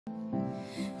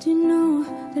Do you know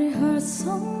that it hurts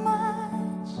so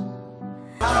much?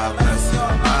 God bless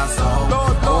my soul.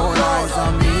 All eyes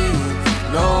on me.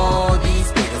 No,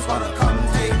 these niggas wanna come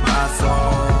take my soul.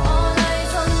 All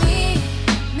eyes on me,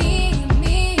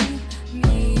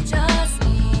 just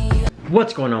me.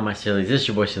 What's going on, my sillies? This is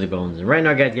your boy Silly Bones, and right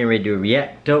now, guys, getting ready to do a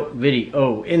react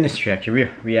video. In this reaction,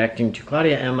 we're reacting to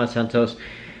Claudia Emmanuela Santos,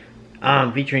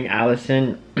 featuring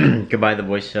Allison. Goodbye, the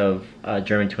voice of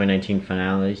German 2019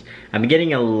 finales. I've been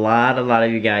getting a lot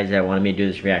of you guys that wanted me to do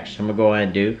this reaction, so I'm gonna go ahead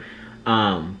and do.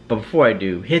 But before I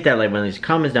do, hit that like button, leave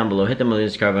comments down below, hit the million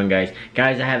subscribe button, guys.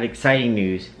 Guys, I have exciting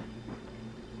news.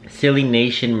 Silly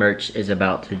Nation merch is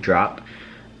about to drop.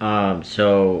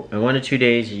 So in 1 to 2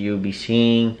 days, you'll be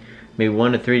seeing, maybe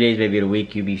 1 to 3 days, maybe a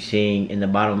week, you'll be seeing in the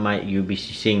bottom of my, you'll be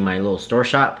seeing my little store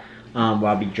shop, where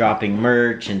I'll be dropping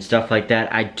merch and stuff like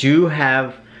that. I do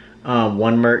have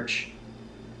one merch.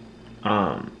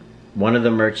 One of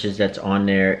the merches that's on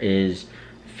there is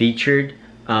featured.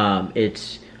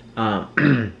 It's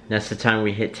that's the time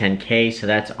we hit 10K, so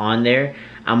that's on there.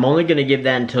 I'm only gonna give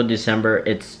that until December.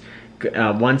 It's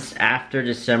once after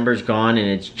December's gone and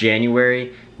it's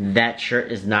January, that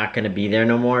shirt is not gonna be there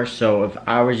no more. So if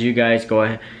I was you guys, go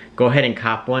ahead and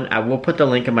cop one. I will put the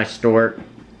link in my store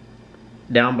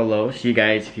down below, so you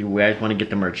guys, if you guys want to get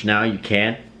the merch now, you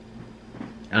can.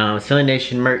 Silly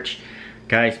Nation merch,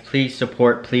 guys, please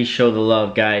support, please show the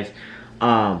love, guys.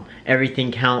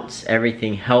 Everything counts,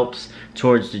 everything helps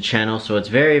towards the channel, so it's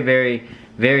very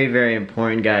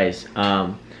important, guys.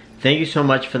 Thank you so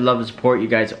much for the love and support you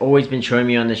guys always been showing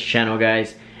me on this channel,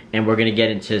 guys, and we're gonna get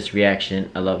into this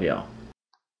reaction. I love y'all.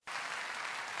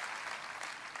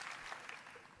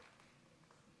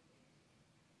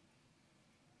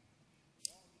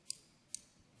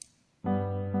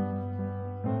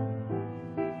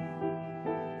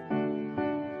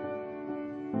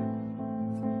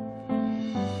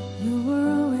 You were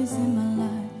always in my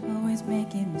life, always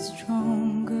making me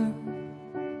stronger.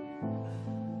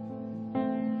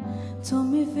 Told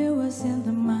me if it was in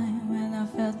the mind when I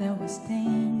felt there was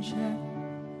danger.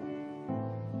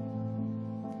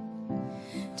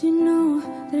 Do you know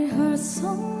that it hurts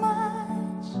so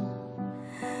much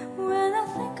when I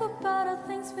think about the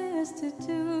things we used to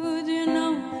do? Do you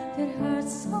know that it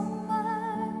hurts so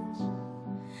much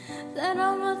that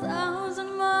I'm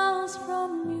 1,000 miles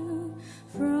from you?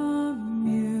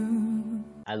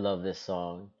 I love this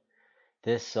song.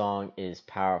 This song is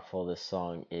powerful. This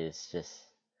song is just,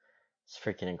 it's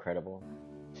freaking incredible.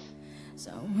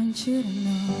 So I want you to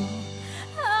know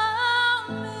I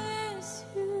miss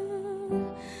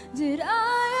you. Did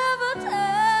I ever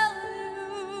tell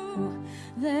you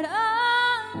that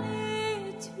I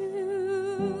need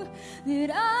you?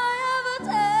 Did I ever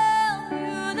tell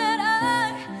you that I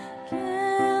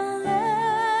can't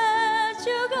let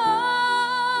you go?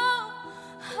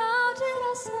 How did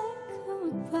I say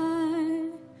goodbye?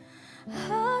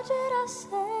 How did I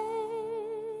say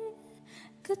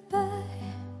goodbye?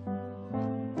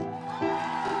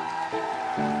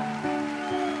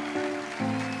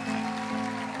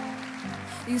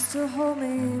 Used to hold me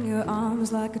in your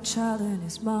arms like a child and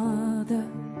his mother.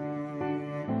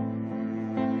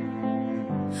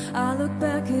 I look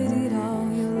back at it all,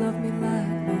 you love me like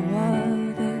no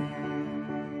other.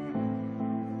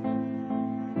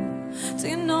 Do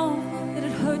you know that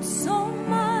it hurts so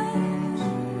much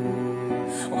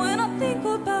when I think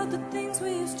about the things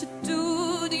we used to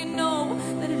do? Do you know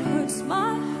that it hurts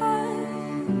my heart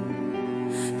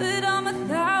that I'm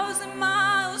 1,000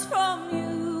 miles from you?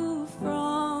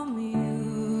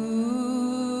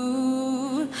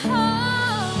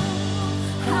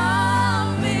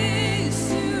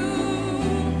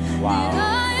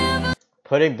 Wow.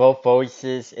 Putting both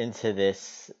voices into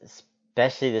this,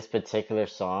 especially this particular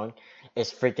song,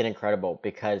 is freaking incredible,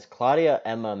 because Claudia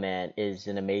Emma, man, is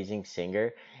an amazing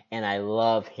singer, and I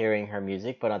love hearing her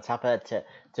music. But on top of that,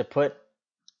 to put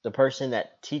the person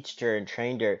that taught her and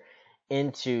trained her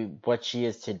into what she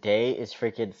is today is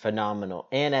freaking phenomenal.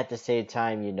 And at the same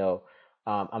time, you know,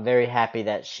 I'm very happy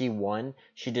that she won.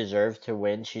 She deserved to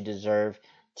win. She deserved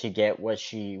to get where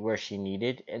she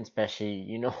needed, and especially,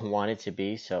 you know, wanted to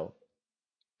be. So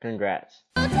congrats.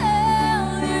 I'll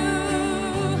tell you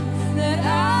that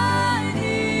I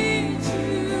need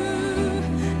you.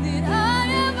 Did I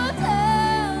ever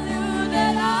tell you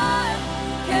that I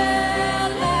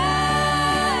can't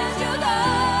let you go?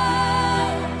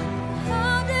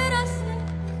 How did I say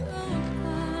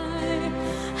goodbye?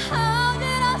 How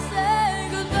did I say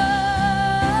goodbye?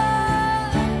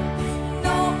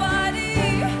 Nobody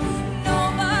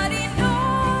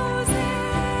knows it.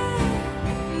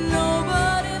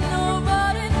 Nobody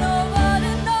knows.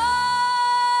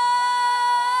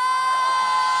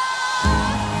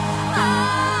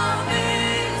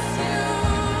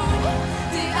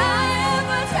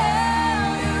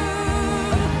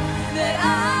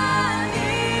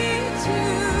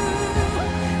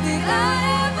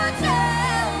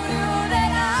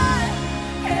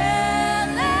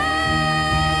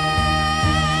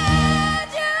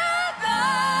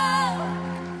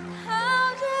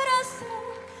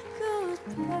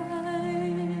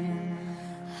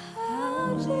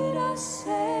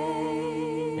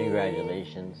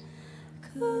 Congratulations.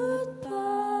 Goodbye.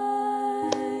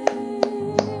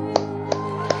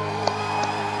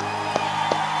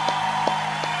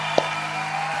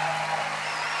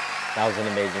 That was an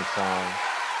amazing song.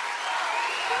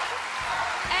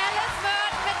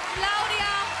 Merton mit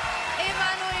Claudia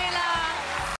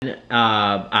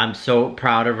Emmanuela. I'm so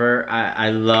proud of her. I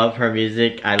love her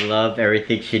music. I love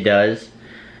everything she does.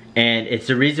 And it's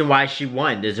the reason why she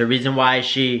won. There's a reason why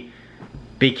she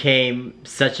became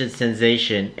such a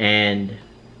sensation. And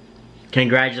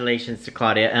congratulations to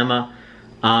Claudia Emma.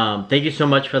 Thank you so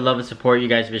much for the love and support you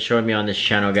guys have been showing me on this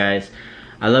channel, guys.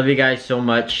 I love you guys so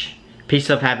much. Peace,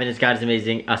 love, happiness. God is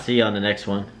amazing. I'll see you on the next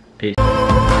one. Peace.